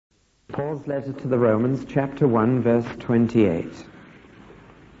Paul's letter to the Romans, chapter 1, verse 28.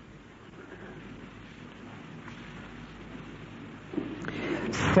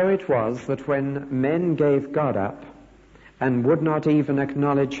 So it was that when men gave God up and would not even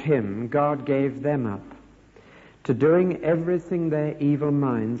acknowledge him, God gave them up to doing everything their evil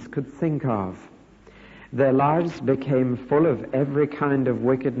minds could think of. Their lives became full of every kind of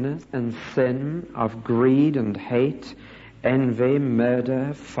wickedness and sin, of greed and hate, envy,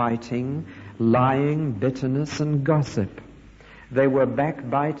 murder, fighting, lying, bitterness, and gossip. They were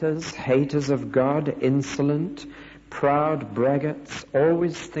backbiters, haters of God, insolent, proud braggarts,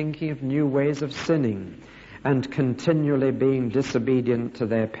 always thinking of new ways of sinning, and continually being disobedient to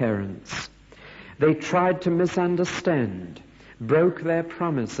their parents. They tried to misunderstand, broke their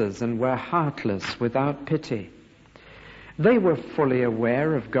promises, and were heartless without pity. They were fully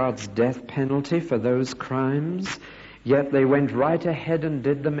aware of God's death penalty for those crimes, yet they went right ahead and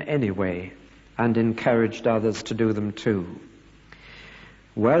did them anyway, and encouraged others to do them too.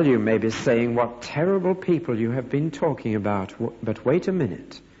 Well, you may be saying, what terrible people you have been talking about. But wait a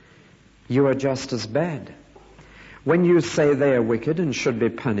minute. You are just as bad. When you say they are wicked and should be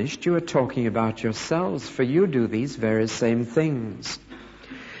punished, you are talking about yourselves, for you do these very same things.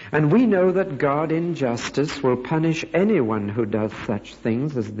 And we know that God in justice will punish anyone who does such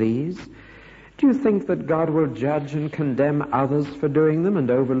things as these. Do you think that God will judge and condemn others for doing them and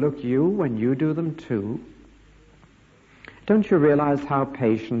overlook you when you do them too? Don't you realize how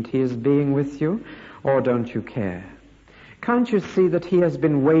patient he is being with you, or don't you care? Can't you see that he has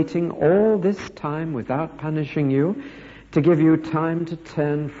been waiting all this time without punishing you to give you time to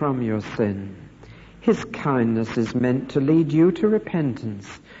turn from your sin? His kindness is meant to lead you to repentance,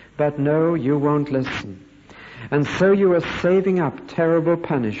 but no, you won't listen. And so you are saving up terrible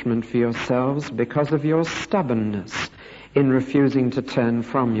punishment for yourselves because of your stubbornness in refusing to turn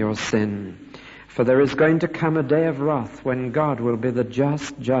from your sin. For there is going to come a day of wrath when God will be the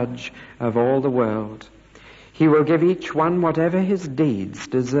just judge of all the world. He will give each one whatever his deeds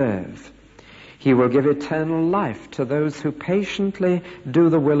deserve. He will give eternal life to those who patiently do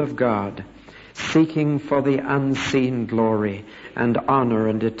the will of God, seeking for the unseen glory and honor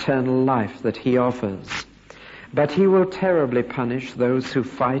and eternal life that he offers. But he will terribly punish those who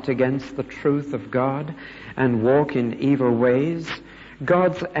fight against the truth of God and walk in evil ways.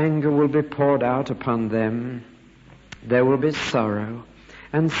 God's anger will be poured out upon them. There will be sorrow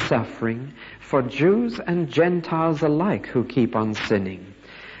and suffering for Jews and Gentiles alike who keep on sinning.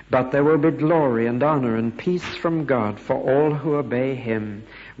 But there will be glory and honor and peace from God for all who obey him,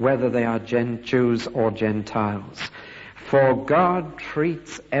 whether they are Jews or Gentiles. For God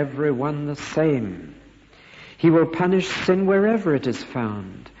treats everyone the same. He will punish sin wherever it is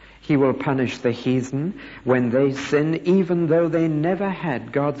found. He will punish the heathen when they sin, even though they never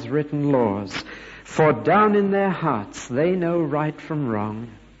had God's written laws. For down in their hearts they know right from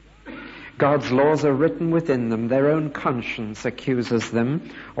wrong. God's laws are written within them. Their own conscience accuses them,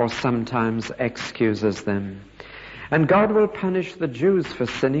 or sometimes excuses them. And God will punish the Jews for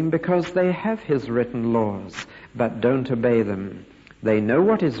sinning because they have his written laws, but don't obey them. They know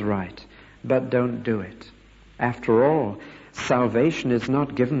what is right, but don't do it. After all, salvation is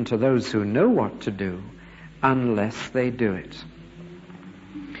not given to those who know what to do, unless they do it.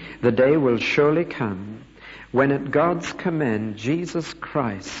 The day will surely come when at God's command Jesus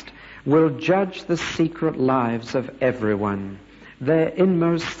Christ will judge the secret lives of everyone, their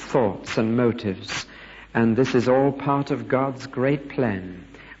inmost thoughts and motives, and this is all part of God's great plan,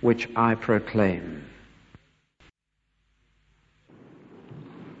 which I proclaim.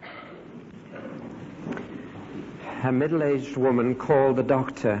 A middle-aged woman called the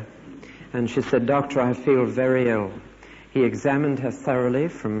doctor, and she said, "Doctor, I feel very ill." He examined her thoroughly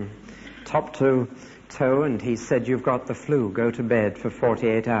from top to toe, and he said, "You've got the flu. Go to bed for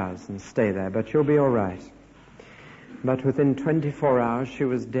 48 hours and stay there, but you'll be all right." But within 24 hours, she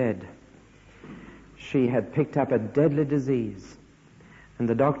was dead. She had picked up a deadly disease, and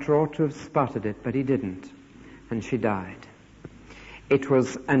the doctor ought to have spotted it, but he didn't, and she died. It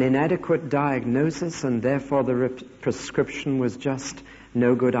was an inadequate diagnosis, and therefore the prescription was just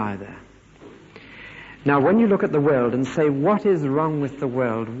no good either. Now, when you look at the world and say, what is wrong with the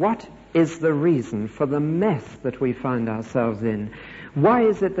world? What is the reason for the mess that we find ourselves in? Why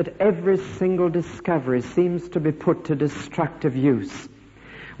is it that every single discovery seems to be put to destructive use?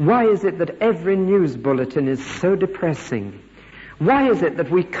 Why is it that every news bulletin is so depressing? Why is it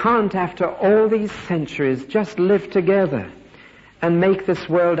that we can't, after all these centuries, just live together and make this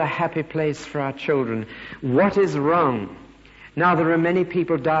world a happy place for our children? What is wrong? Now, there are many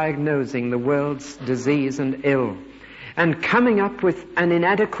people diagnosing the world's disease and ill. and coming up with an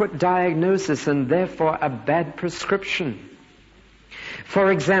inadequate diagnosis and therefore a bad prescription.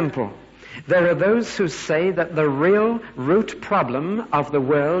 For example, there are those who say that the real root problem of the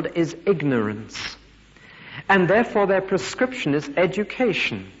world is ignorance, and therefore their prescription is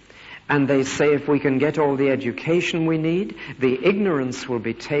education. And they say if we can get all the education we need, the ignorance will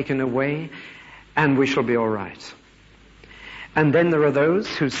be taken away and we shall be all right. And then there are those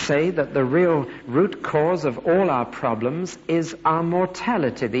who say that the real root cause of all our problems is our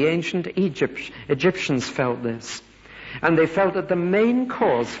mortality. The ancient Egyptians felt this. And they felt that the main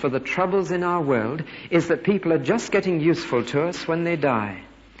cause for the troubles in our world is that people are just getting useful to us when they die.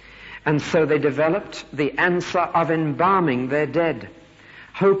 And so they developed the answer of embalming their dead,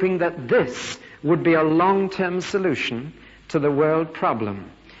 hoping that this would be a long-term solution to the world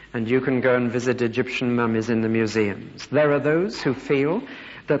problem. And you can go and visit Egyptian mummies in the museums. There are those who feel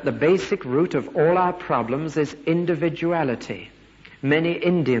that the basic root of all our problems is individuality. Many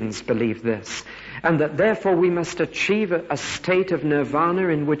Indians believe this, and that therefore we must achieve a state of nirvana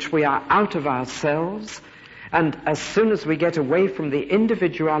in which we are out of ourselves, and as soon as we get away from the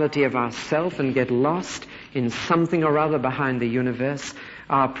individuality of ourself and get lost in something or other behind the universe,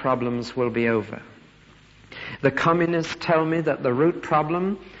 our problems will be over. The communists tell me that the root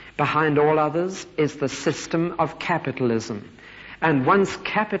problem behind all others is the system of capitalism. And once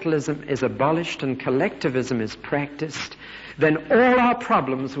capitalism is abolished and collectivism is practiced, then all our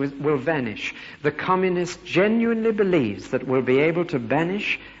problems will vanish. The communist genuinely believes that we'll be able to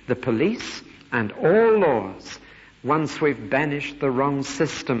banish the police and all laws once we've banished the wrong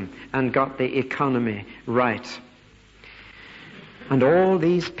system and got the economy right. And all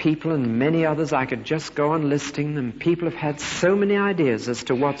these people and many others, I could just go on listing them. People have had so many ideas as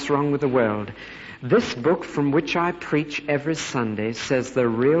to what's wrong with the world. This book from which I preach every Sunday says the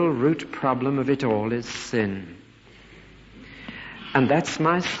real root problem of it all is sin. And that's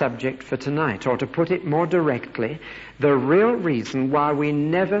my subject for tonight, or to put it more directly, the real reason why we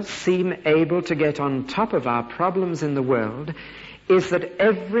never seem able to get on top of our problems in the world is that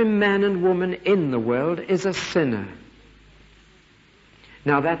every man and woman in the world is a sinner.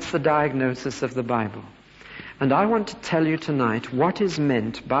 Now that's the diagnosis of the Bible. And I want to tell you tonight what is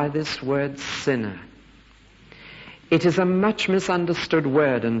meant by this word sinner. It is a much misunderstood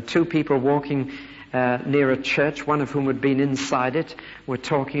word, and two people walking near a church, one of whom had been inside it, were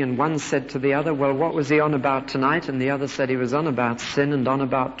talking, and one said to the other, well, what was he on about tonight? And the other said he was on about sin and on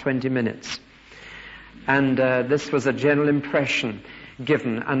about 20 minutes. And this was a general impression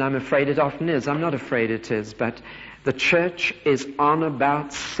given, and I'm afraid it often is. I'm not afraid it is, but the church is on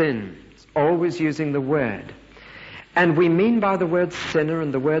about sin. It's always using the word. And we mean by the word sinner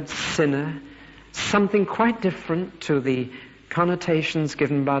and the word sinner something quite different to the connotations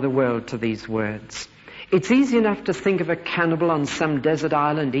given by the world to these words. It's easy enough to think of a cannibal on some desert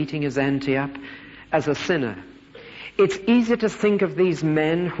island eating his auntie up as a sinner. It's easy to think of these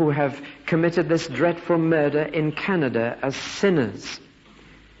men who have committed this dreadful murder in Canada as sinners.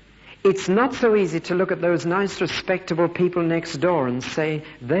 It's not so easy to look at those nice, respectable people next door and say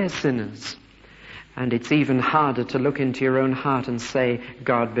they're sinners. And it's even harder to look into your own heart and say,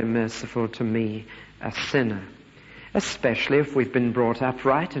 God be merciful to me, a sinner. Especially if we've been brought up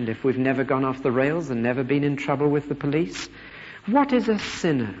right and if we've never gone off the rails and never been in trouble with the police. What is a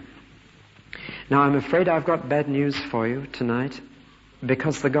sinner? Now, I'm afraid I've got bad news for you tonight,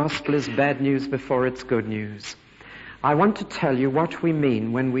 because the gospel is bad news before it's good news. I want to tell you what we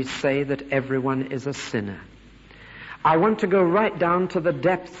mean when we say that everyone is a sinner. I want to go right down to the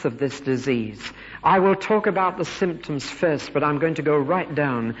depths of this disease. I will talk about the symptoms first, but I'm going to go right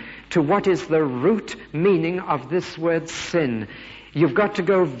down to what is the root meaning of this word sin. You've got to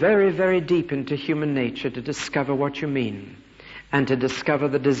go very, very deep into human nature to discover what you mean and to discover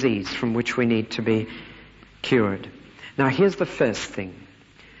the disease from which we need to be cured. Now, here's the first thing.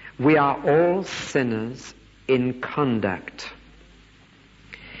 We are all sinners in conduct.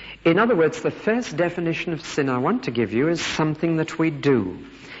 In other words, the first definition of sin I want to give you is something that we do.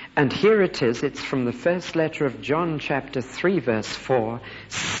 And here it is. It's from the first letter of John, chapter 3, verse 4.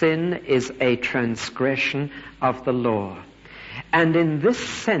 Sin is a transgression of the law. And in this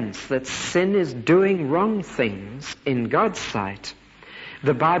sense that sin is doing wrong things in God's sight,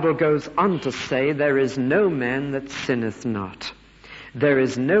 the Bible goes on to say, there is no man that sinneth not. There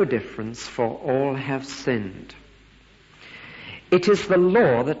is no difference, for all have sinned. It is the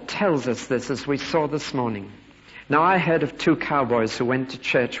law that tells us this, as we saw this morning. Now, I heard of two cowboys who went to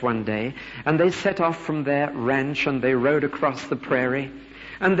church one day, and they set off from their ranch and they rode across the prairie,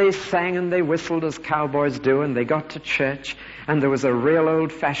 and they sang and they whistled as cowboys do, and they got to church, and there was a real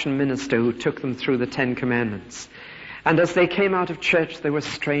old-fashioned minister who took them through the 10 Commandments. And as they came out of church, they were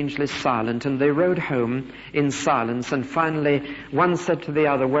strangely silent, and they rode home in silence. And finally, one said to the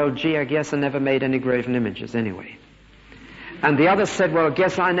other, well, gee, I guess I never made any graven images anyway. And the other said, well,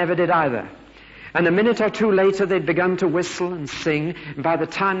 guess I never did either. And a minute or two later, they'd begun to whistle and sing. And by the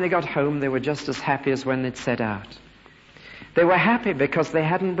time they got home, they were just as happy as when they'd set out. They were happy because they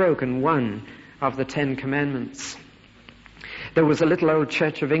hadn't broken one of the 10 Commandments. There was a little old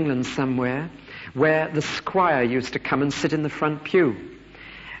Church of England somewhere where the squire used to come and sit in the front pew.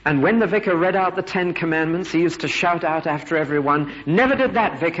 And when the vicar read out the 10 Commandments, he used to shout out after everyone, never did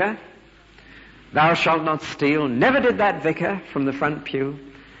that, vicar. Thou shalt not steal. Never did that, vicar, from the front pew.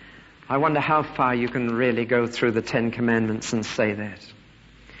 I wonder how far you can really go through the 10 Commandments and say that.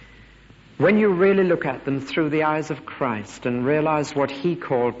 When you really look at them through the eyes of Christ and realize what he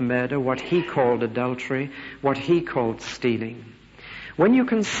called murder, what he called adultery, what he called stealing, when you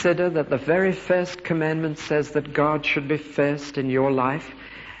consider that the very first commandment says that God should be first in your life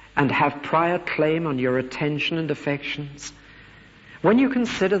and have prior claim on your attention and affections, when you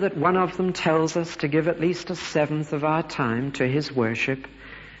consider that one of them tells us to give at least 1/7 of our time to his worship,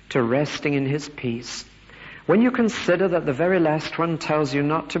 to resting in his peace, when you consider that the very last one tells you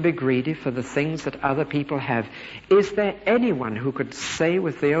not to be greedy for the things that other people have, is there anyone who could say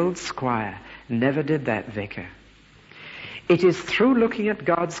with the old squire, never did that, vicar? It is through looking at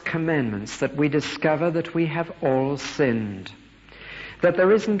God's commandments that we discover that we have all sinned, that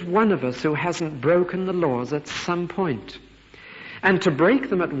there isn't one of us who hasn't broken the laws at some point. And to break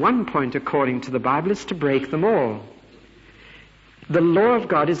them at one point, according to the Bible, is to break them all. The law of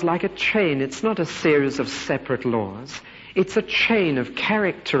God is like a chain. It's not a series of separate laws. It's a chain of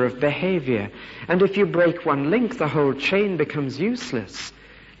character, of behavior. And if you break one link, the whole chain becomes useless.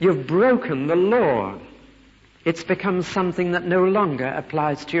 You've broken the law. It's become something that no longer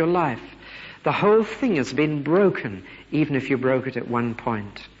applies to your life. The whole thing has been broken, even if you broke it at one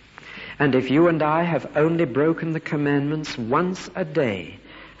point. And if you and I have only broken the commandments once a day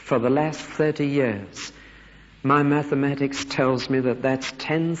for the last 30 years, my mathematics tells me that that's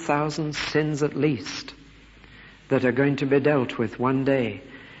 10,000 sins at least that are going to be dealt with one day.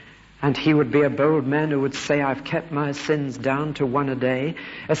 And he would be a bold man who would say, I've kept my sins down to one a day,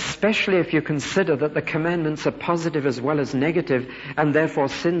 especially if you consider that the commandments are positive as well as negative, and therefore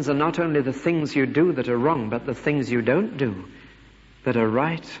sins are not only the things you do that are wrong, but the things you don't do that are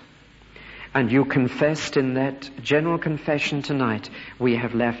right. And you confessed in that general confession tonight, we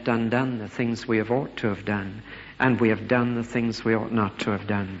have left undone the things we have ought to have done, and we have done the things we ought not to have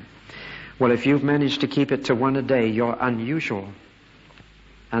done. Well, if you've managed to keep it to one a day, you're unusual.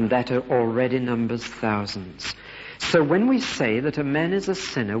 And that already numbers thousands. So when we say that a man is a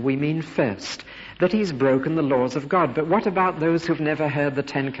sinner, we mean first that he's broken the laws of God. But what about those who've never heard the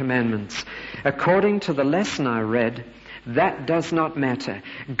 10 Commandments? According to the lesson I read, that does not matter.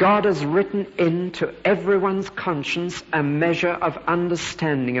 God has written into everyone's conscience a measure of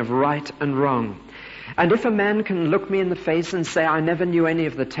understanding of right and wrong. And if a man can look me in the face and say, I never knew any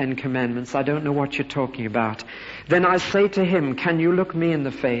of the 10 Commandments, I don't know what you're talking about, then I say to him, can you look me in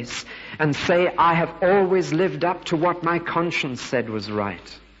the face and say, I have always lived up to what my conscience said was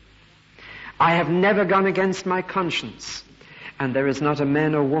right. I have never gone against my conscience. And there is not a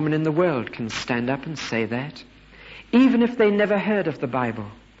man or woman in the world can stand up and say that. Even if they never heard of the Bible,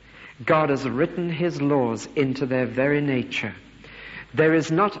 God has written his laws into their very nature. There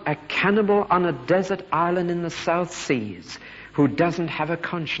is not a cannibal on a desert island in the South Seas who doesn't have a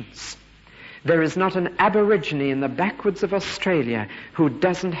conscience. There is not an aborigine in the backwoods of Australia who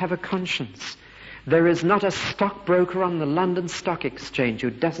doesn't have a conscience. There is not a stockbroker on the London Stock Exchange who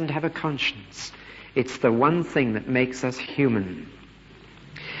doesn't have a conscience. It's the one thing that makes us human.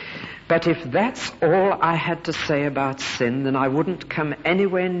 But if that's all I had to say about sin, then I wouldn't come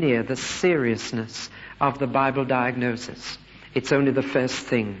anywhere near the seriousness of the Bible diagnosis. It's only the first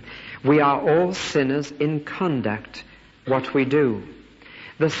thing. We are all sinners in conduct, what we do.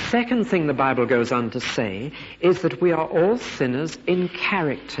 The second thing the Bible goes on to say is that we are all sinners in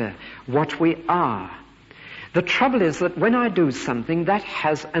character, what we are. The trouble is that when I do something, that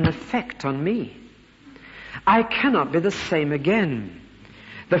has an effect on me. I cannot be the same again.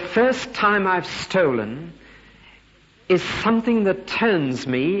 The first time I've stolen is something that turns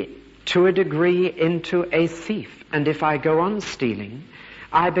me to a degree into a thief. And if I go on stealing,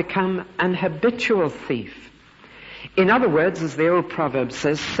 I become an habitual thief. In other words, as the old proverb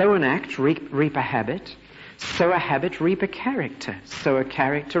says, sow an act, reap a habit. Sow a habit, reap a character. Sow a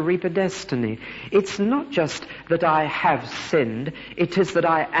character, reap a destiny. It's not just that I have sinned, it is that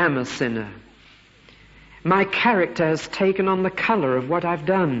I am a sinner. My character has taken on the color of what I've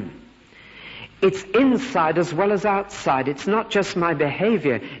done. It's inside as well as outside. It's not just my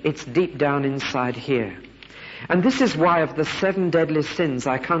behavior, it's deep down inside here. And this is why of the 7 deadly sins,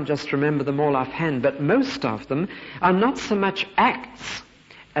 I can't just remember them all offhand, but most of them are not so much acts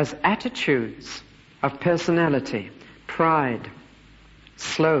as attitudes of personality, pride,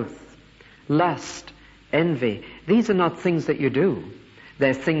 sloth, lust, envy. These are not things that you do.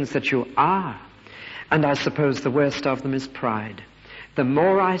 They're things that you are. And I suppose the worst of them is pride. The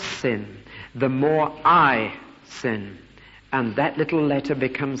more I sin, the more I sin. And that little letter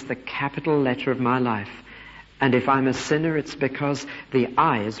becomes the capital letter of my life. And if I'm a sinner, it's because the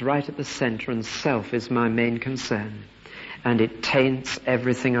I is right at the center and self is my main concern. And it taints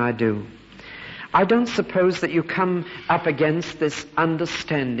everything I do. I don't suppose that you come up against this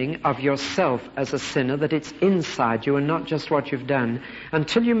understanding of yourself as a sinner, that it's inside you and not just what you've done,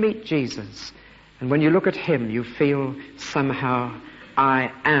 until you meet Jesus. And when you look at him, you feel somehow,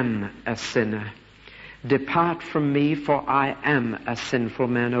 I am a sinner. Depart from me, for I am a sinful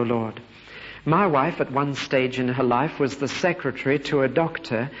man, O Lord. My wife, at one stage in her life, was the secretary to a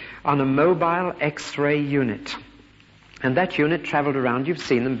doctor on a mobile X-ray unit. And that unit traveled around, you've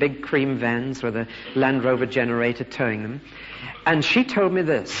seen them, big cream vans with a Land Rover generator towing them. And she told me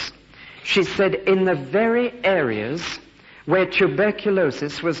this. She said, in the very areas where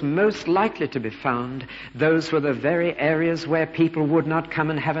tuberculosis was most likely to be found, those were the very areas where people would not come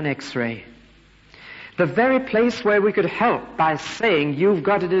and have an X-ray. The very place where we could help by saying, you've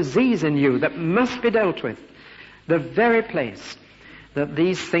got a disease in you that must be dealt with. The very place that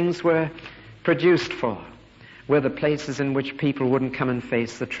these things were produced for were the places in which people wouldn't come and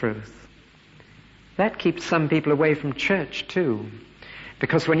face the truth. That keeps some people away from church too.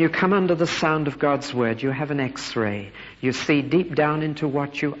 Because when you come under the sound of God's word, you have an X-ray. You see deep down into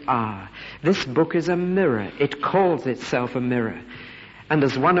what you are. This book is a mirror. It calls itself a mirror. And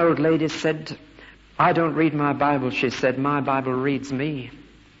as one old lady said, I don't read my Bible, she said, my Bible reads me.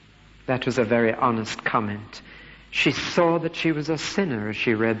 That was a very honest comment. She saw that she was a sinner as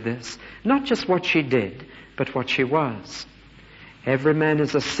she read this. Not just what she did, but what she was. Every man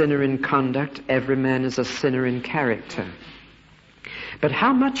is a sinner in conduct. Every man is a sinner in character. But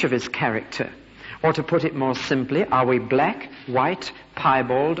how much of his character? Or to put it more simply, are we black, white,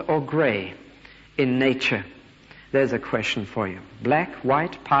 piebald, or gray in nature? There's a question for you. Black,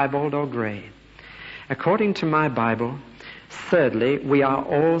 white, piebald, or gray? According to my Bible, thirdly, we are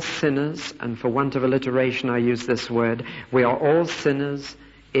all sinners, and for want of alliteration I use this word, we are all sinners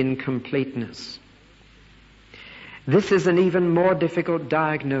in completeness. This is an even more difficult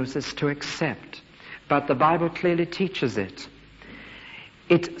diagnosis to accept, but the Bible clearly teaches it.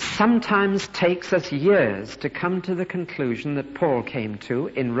 It sometimes takes us years to come to the conclusion that Paul came to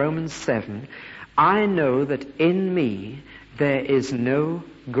in Romans 7, I know that in me there is no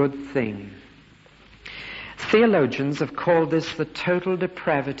good thing. Theologians have called this the total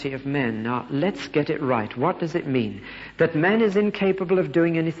depravity of men. Now, let's get it right. What does it mean? That man is incapable of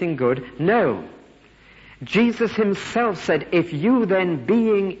doing anything good? No. Jesus himself said, if you then,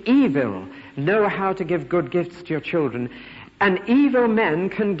 being evil, know how to give good gifts to your children, an evil man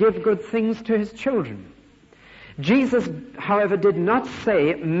can give good things to his children. Jesus, however, did not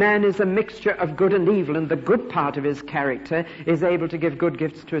say man is a mixture of good and evil and the good part of his character is able to give good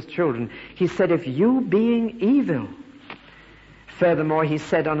gifts to his children. He said, if you being evil. Furthermore, he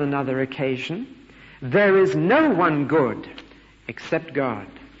said on another occasion, there is no one good except God.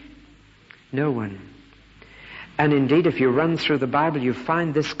 No one. And indeed, if you run through the Bible, you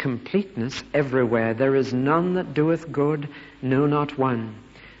find this completeness everywhere. There is none that doeth good, no, not one.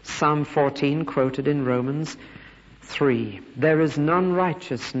 Psalm 14, quoted in Romans 3. There is none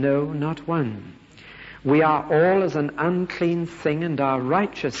righteous, no, not one. We are all as an unclean thing, and our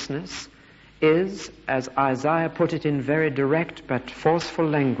righteousness is, as Isaiah put it in very direct but forceful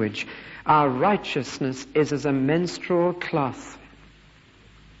language, our righteousness is as a menstrual cloth,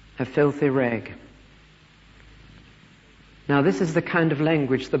 a filthy rag. Now, this is the kind of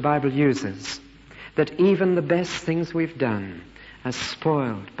language the Bible uses, that even the best things we've done are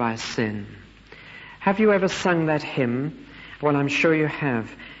spoiled by sin. Have you ever sung that hymn? Well, I'm sure you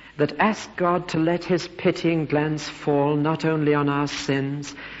have. That asked God to let his pitying glance fall not only on our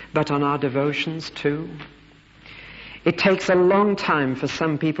sins, but on our devotions too. It takes a long time for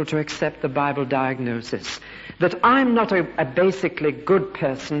some people to accept the Bible diagnosis that I'm not a basically good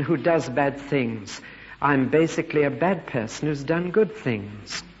person who does bad things. I'm basically a bad person who's done good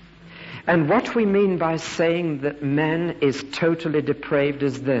things. And what we mean by saying that man is totally depraved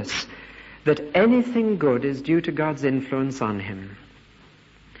is this, that anything good is due to God's influence on him.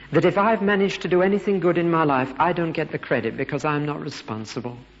 That if I've managed to do anything good in my life, I don't get the credit because I'm not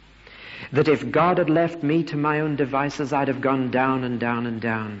responsible. That if God had left me to my own devices, I'd have gone down and down and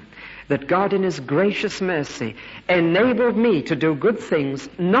down. That God in His gracious mercy enabled me to do good things,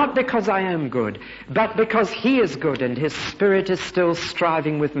 not because I am good, but because He is good and His Spirit is still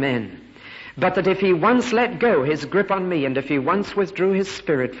striving with men. But that if He once let go His grip on me, and if He once withdrew His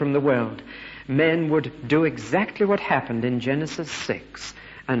Spirit from the world, men would do exactly what happened in Genesis 6,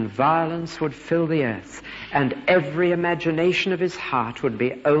 and violence would fill the earth, and every imagination of his heart would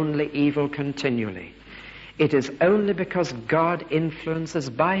be only evil continually. It is only because God influences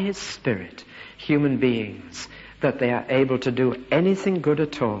by His Spirit human beings that they are able to do anything good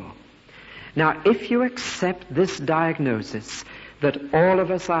at all. Now, if you accept this diagnosis that all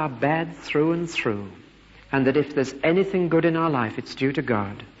of us are bad through and through, and that if there's anything good in our life, it's due to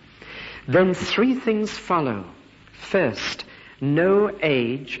God, then three things follow. First, no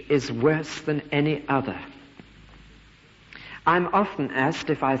age is worse than any other. I'm often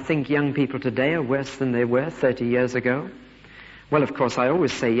asked if I think young people today are worse than they were 30 years ago. Well, of course, I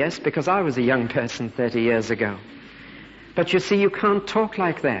always say yes, because I was a young person 30 years ago. But you see, you can't talk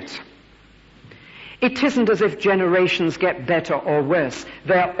like that. It isn't as if generations get better or worse.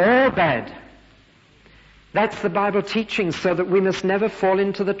 They're all bad. That's the Bible teaching, so that we must never fall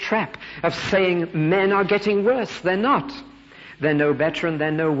into the trap of saying men are getting worse. They're not. They're no better and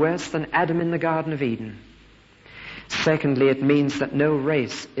they're no worse than Adam in the Garden of Eden. Secondly, it means that no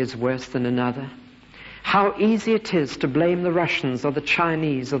race is worse than another. How easy it is to blame the Russians or the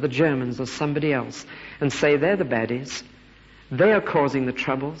Chinese or the Germans or somebody else and say they're the baddies. They are causing the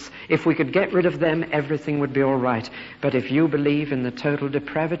troubles. If we could get rid of them, everything would be all right. But if you believe in the total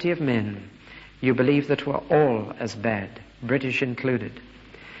depravity of men, you believe that we're all as bad, British included.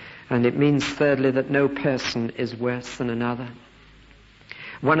 And it means, thirdly, that no person is worse than another.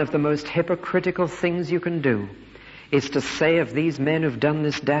 One of the most hypocritical things you can do is to say of these men who've done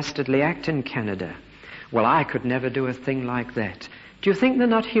this dastardly act in Canada, well, I could never do a thing like that. Do you think they're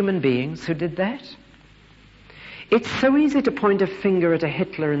not human beings who did that? It's so easy to point a finger at a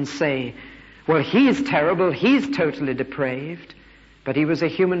Hitler and say, well, he's terrible, he's totally depraved, but he was a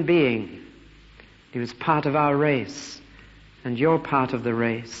human being. He was part of our race, and you're part of the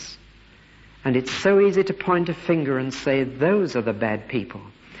race. And it's so easy to point a finger and say, those are the bad people.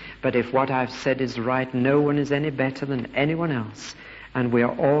 But if what I've said is right, no one is any better than anyone else, and we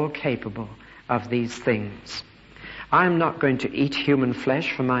are all capable of these things. I'm not going to eat human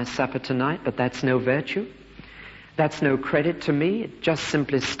flesh for my supper tonight, but that's no virtue. That's no credit to me. It just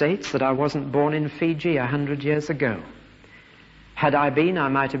simply states that I wasn't born in Fiji 100 years ago. Had I been, I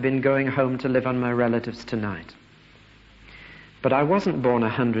might have been going home to live on my relatives tonight. But I wasn't born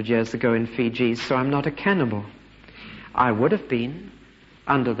 100 years ago in Fiji, so I'm not a cannibal. I would have been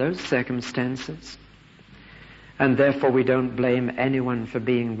under those circumstances. And therefore we don't blame anyone for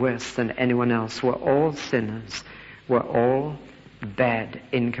being worse than anyone else. We're all sinners. We're all bad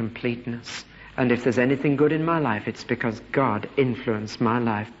incompleteness. And if there's anything good in my life, it's because God influenced my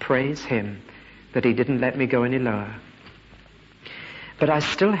life. Praise Him that He didn't let me go any lower. But I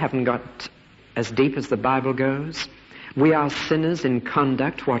still haven't got as deep as the Bible goes. We are sinners in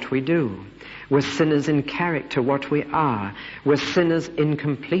conduct, what we do. We're sinners in character, what we are. We're sinners in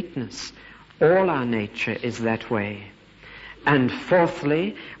completeness. All our nature is that way. And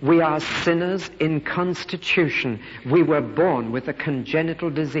fourthly, we are sinners in constitution. We were born with a congenital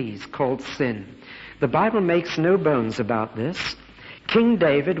disease called sin. The Bible makes no bones about this. King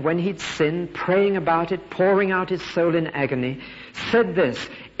David, when he'd sinned, praying about it, pouring out his soul in agony, said this,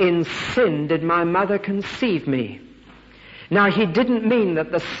 "In sin did my mother conceive me." Now, he didn't mean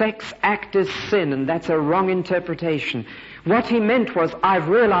that the sex act is sin, and that's a wrong interpretation. What he meant was, I've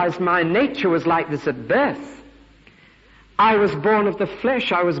realized my nature was like this at birth. I was born of the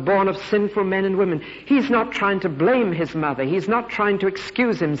flesh. I was born of sinful men and women. He's not trying to blame his mother. He's not trying to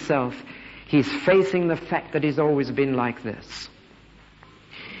excuse himself. He's facing the fact that he's always been like this.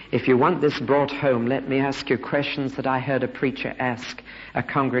 If you want this brought home, let me ask you questions that I heard a preacher ask a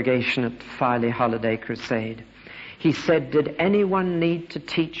congregation at Filey Holiday Crusade. He said, did anyone need to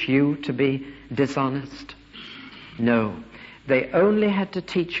teach you to be dishonest? No. They only had to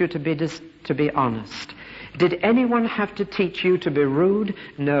teach you to be honest. Did anyone have to teach you to be rude?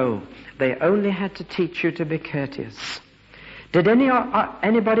 No. They only had to teach you to be courteous. Did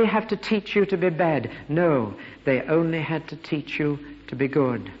anybody have to teach you to be bad? No. They only had to teach you to be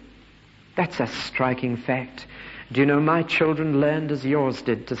good. That's a striking fact. Do you know, my children learned as yours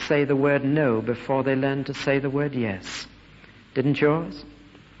did to say the word no before they learned to say the word yes. Didn't yours?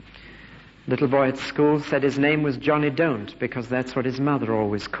 Little boy at school said his name was Johnny Don't because that's what his mother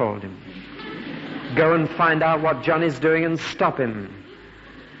always called him. Go and find out what Johnny's doing and stop him.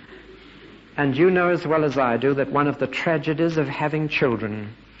 And you know as well as I do that one of the tragedies of having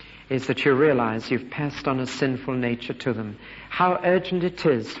children is that you realize you've passed on a sinful nature to them. How urgent it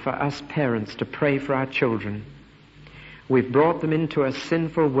is for us parents to pray for our children. We've brought them into a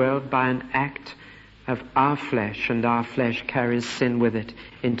sinful world by an act of our flesh, and our flesh carries sin with it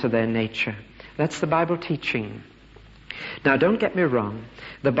into their nature. That's the Bible teaching. Now, don't get me wrong.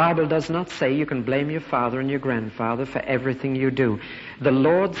 The Bible does not say you can blame your father and your grandfather for everything you do. The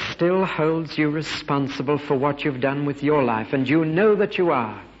Lord still holds you responsible for what you've done with your life, and you know that you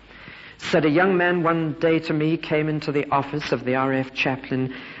are. Said a young man one day to me, came into the office of the RF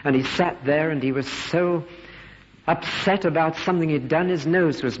chaplain, and he sat there and he was so upset about something he'd done. His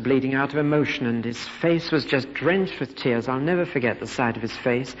nose was bleeding out of emotion and his face was just drenched with tears. I'll never forget the sight of his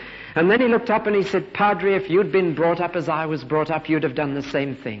face. And then he looked up and he said, "Padre, if you'd been brought up as I was brought up, you'd have done the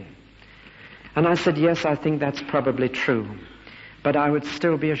same thing." And I said, "Yes, I think that's probably true. But I would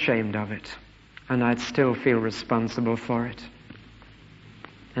still be ashamed of it. And I'd still feel responsible for it."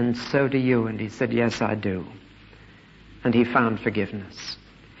 "And so do you." And he said, "Yes, I do." And he found forgiveness.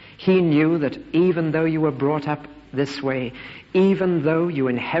 He knew that even though you were brought up this way, even though you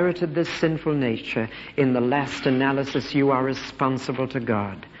inherited this sinful nature, in the last analysis you are responsible to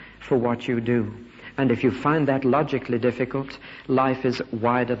God for what you do. And if you find that logically difficult, life is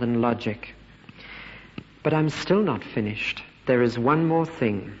wider than logic. But I'm still not finished. There is one more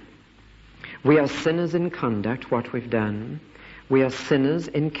thing. We are sinners in conduct, what we've done. We are sinners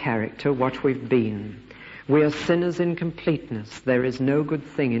in character, what we've been. We are sinners in completeness. There is no good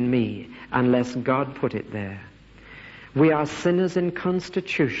thing in me unless God put it there. We are sinners in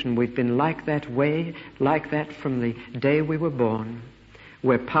constitution. We've been like that from the day we were born.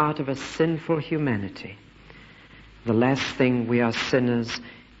 We're part of a sinful humanity. The last thing, we are sinners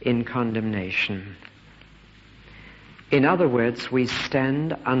in condemnation. In other words, we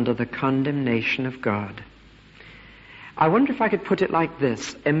stand under the condemnation of God. I wonder if I could put it like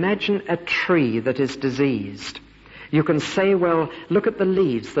this. Imagine a tree that is diseased. You can say, well, look at the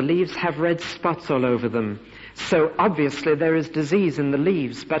leaves. The leaves have red spots all over them. So obviously there is disease in the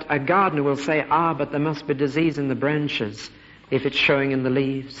leaves. But a gardener will say, but there must be disease in the branches if it's showing in the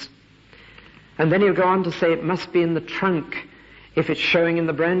leaves. And then he'll go on to say it must be in the trunk if it's showing in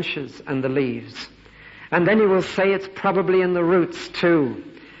the branches and the leaves. And then he will say it's probably in the roots too.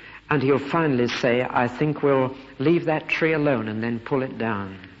 And he'll finally say, I think we'll leave that tree alone and then pull it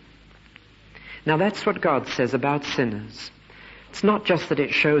down. Now that's what God says about sinners. It's not just that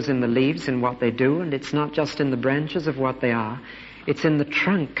it shows in the leaves in what they do, and it's not just in the branches of what they are. It's in the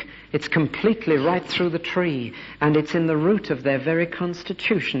trunk. It's completely right through the tree. And it's in the root of their very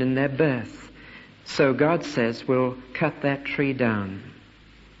constitution, in their birth. So God says we'll cut that tree down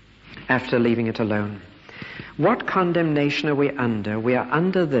after leaving it alone. What condemnation are we under? We are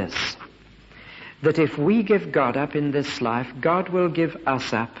under this, that if we give God up in this life, God will give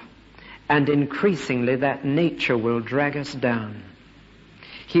us up, and increasingly that nature will drag us down.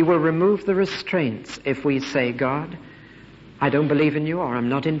 He will remove the restraints if we say, God, I don't believe in you, or I'm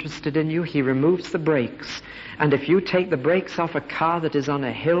not interested in you. He removes the brakes. And if you take the brakes off a car that is on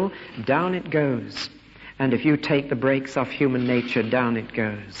a hill, down it goes. And if you take the brakes off human nature, down it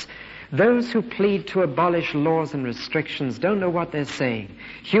goes. Those who plead to abolish laws and restrictions don't know what they're saying.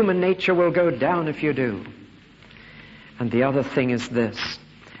 Human nature will go down if you do. And the other thing is this.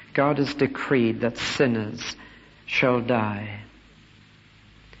 God has decreed that sinners shall die.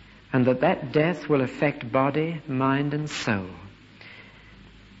 And that death will affect body, mind, and soul.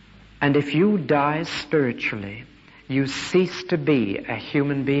 And if you die spiritually, you cease to be a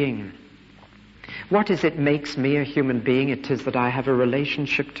human being. What is it makes me a human being? It is that I have a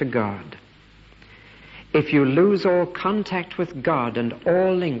relationship to God. If you lose all contact with God and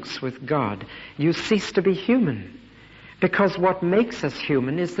all links with God, you cease to be human. Because what makes us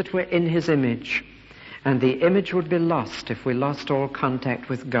human is that we're in His image. And the image would be lost if we lost all contact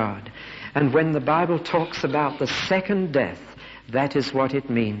with God. And when the Bible talks about the second death, that is what it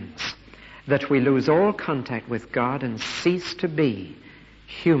means. That we lose all contact with God and cease to be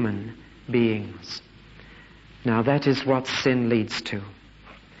human beings. Now that is what sin leads to.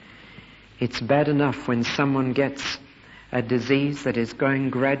 It's bad enough when someone gets a disease that is going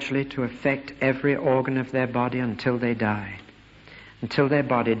gradually to affect every organ of their body until they die. Until their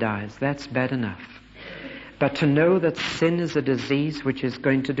body dies. That's bad enough. But to know that sin is a disease which is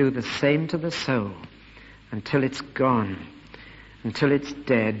going to do the same to the soul until it's gone, until it's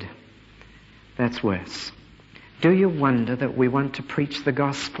dead, that's worse. Do you wonder that we want to preach the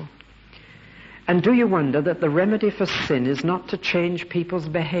gospel? And do you wonder that the remedy for sin is not to change people's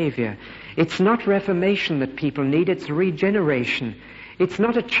behavior? It's not reformation that people need, it's regeneration. It's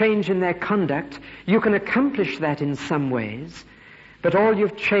not a change in their conduct. You can accomplish that in some ways, but all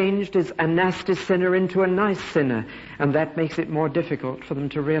you've changed is a nasty sinner into a nice sinner, and that makes it more difficult for them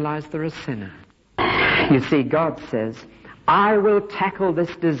to realize they're a sinner. You see, God says, I will tackle this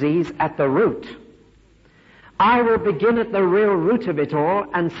disease at the root. I will begin at the real root of it all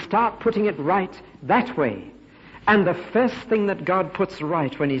and start putting it right that way. And the first thing that God puts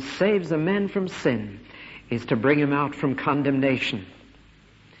right when he saves a man from sin is to bring him out from condemnation.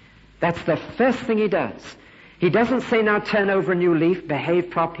 That's the first thing he does. He doesn't say, now turn over a new leaf,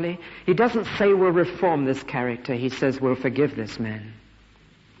 behave properly. He doesn't say, we'll reform this character. He says, we'll forgive this man.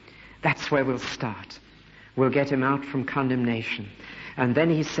 That's where we'll start. We'll get him out from condemnation. And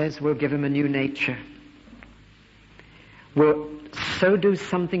then he says, we'll give him a new nature. We'll so do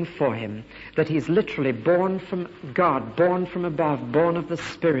something for him that he's literally born from God, born from above, born of the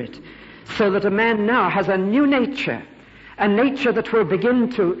Spirit, so that a man now has a new nature, a nature that will begin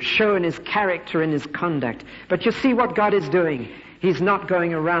to show in his character, in his conduct. But you see what God is doing. He's not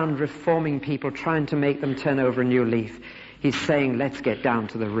going around reforming people, trying to make them turn over a new leaf. He's saying, let's get down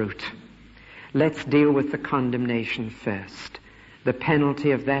to the root. Let's deal with the condemnation first. The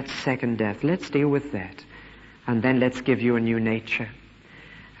penalty of that second death. Let's deal with that. And then let's give you a new nature.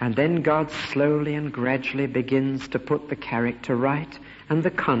 And then God slowly and gradually begins to put the character right and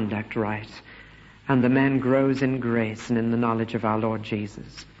the conduct right. And the man grows in grace and in the knowledge of our Lord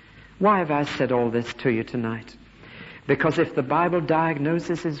Jesus. Why have I said all this to you tonight? Because if the Bible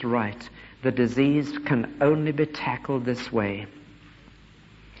diagnosis is right, the disease can only be tackled this way.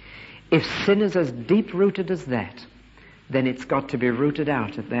 If sin is as deep-rooted as that, then it's got to be rooted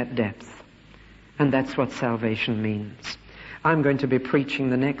out at that depth. And that's what salvation means. I'm going to be preaching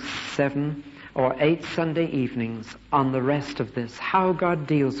the next 7 or 8 Sunday evenings on the rest of this, how God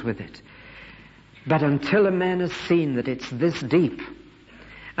deals with it. But until a man has seen that it's this deep,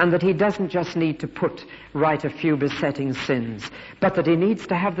 and that he doesn't just need to put right a few besetting sins, but that he needs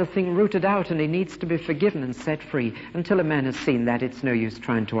to have the thing rooted out and he needs to be forgiven and set free, until a man has seen that, it's no use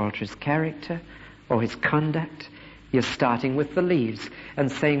trying to alter his character or his conduct. You're starting with the leaves and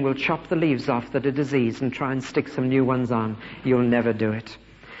saying, we'll chop the leaves off that are diseased and try and stick some new ones on. You'll never do it.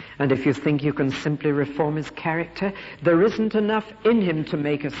 And if you think you can simply reform his character, there isn't enough in him to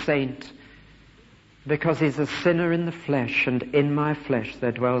make a saint, because he's a sinner in the flesh, and in my flesh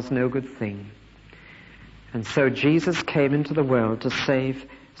there dwells no good thing. And so Jesus came into the world to save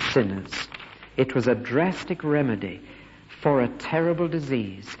sinners. It was a drastic remedy for a terrible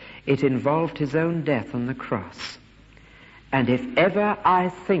disease. It involved his own death on the cross. And if ever I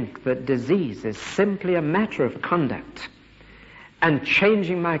think that disease is simply a matter of conduct, and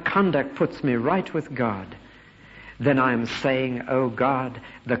changing my conduct puts me right with God, then I am saying, oh God,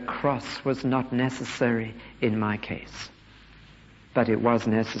 the cross was not necessary in my case. But it was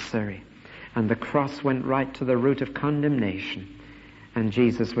necessary. And the cross went right to the root of condemnation. And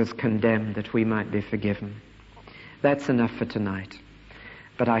Jesus was condemned that we might be forgiven. That's enough for tonight.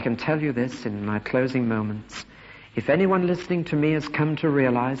 But I can tell you this in my closing moments. If anyone listening to me has come to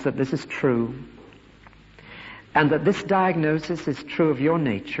realize that this is true, and that this diagnosis is true of your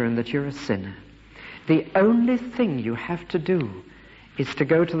nature and that you're a sinner, the only thing you have to do is to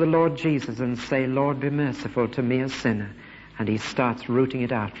go to the Lord Jesus and say, Lord, be merciful to me, a sinner. And he starts rooting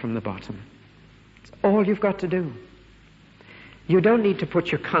it out from the bottom. It's all you've got to do. You don't need to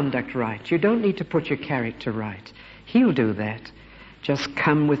put your conduct right. You don't need to put your character right. He'll do that. Just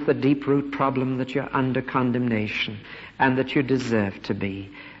come with the deep-root problem that you're under condemnation and that you deserve to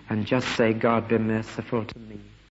be. And just say, God, be merciful to me.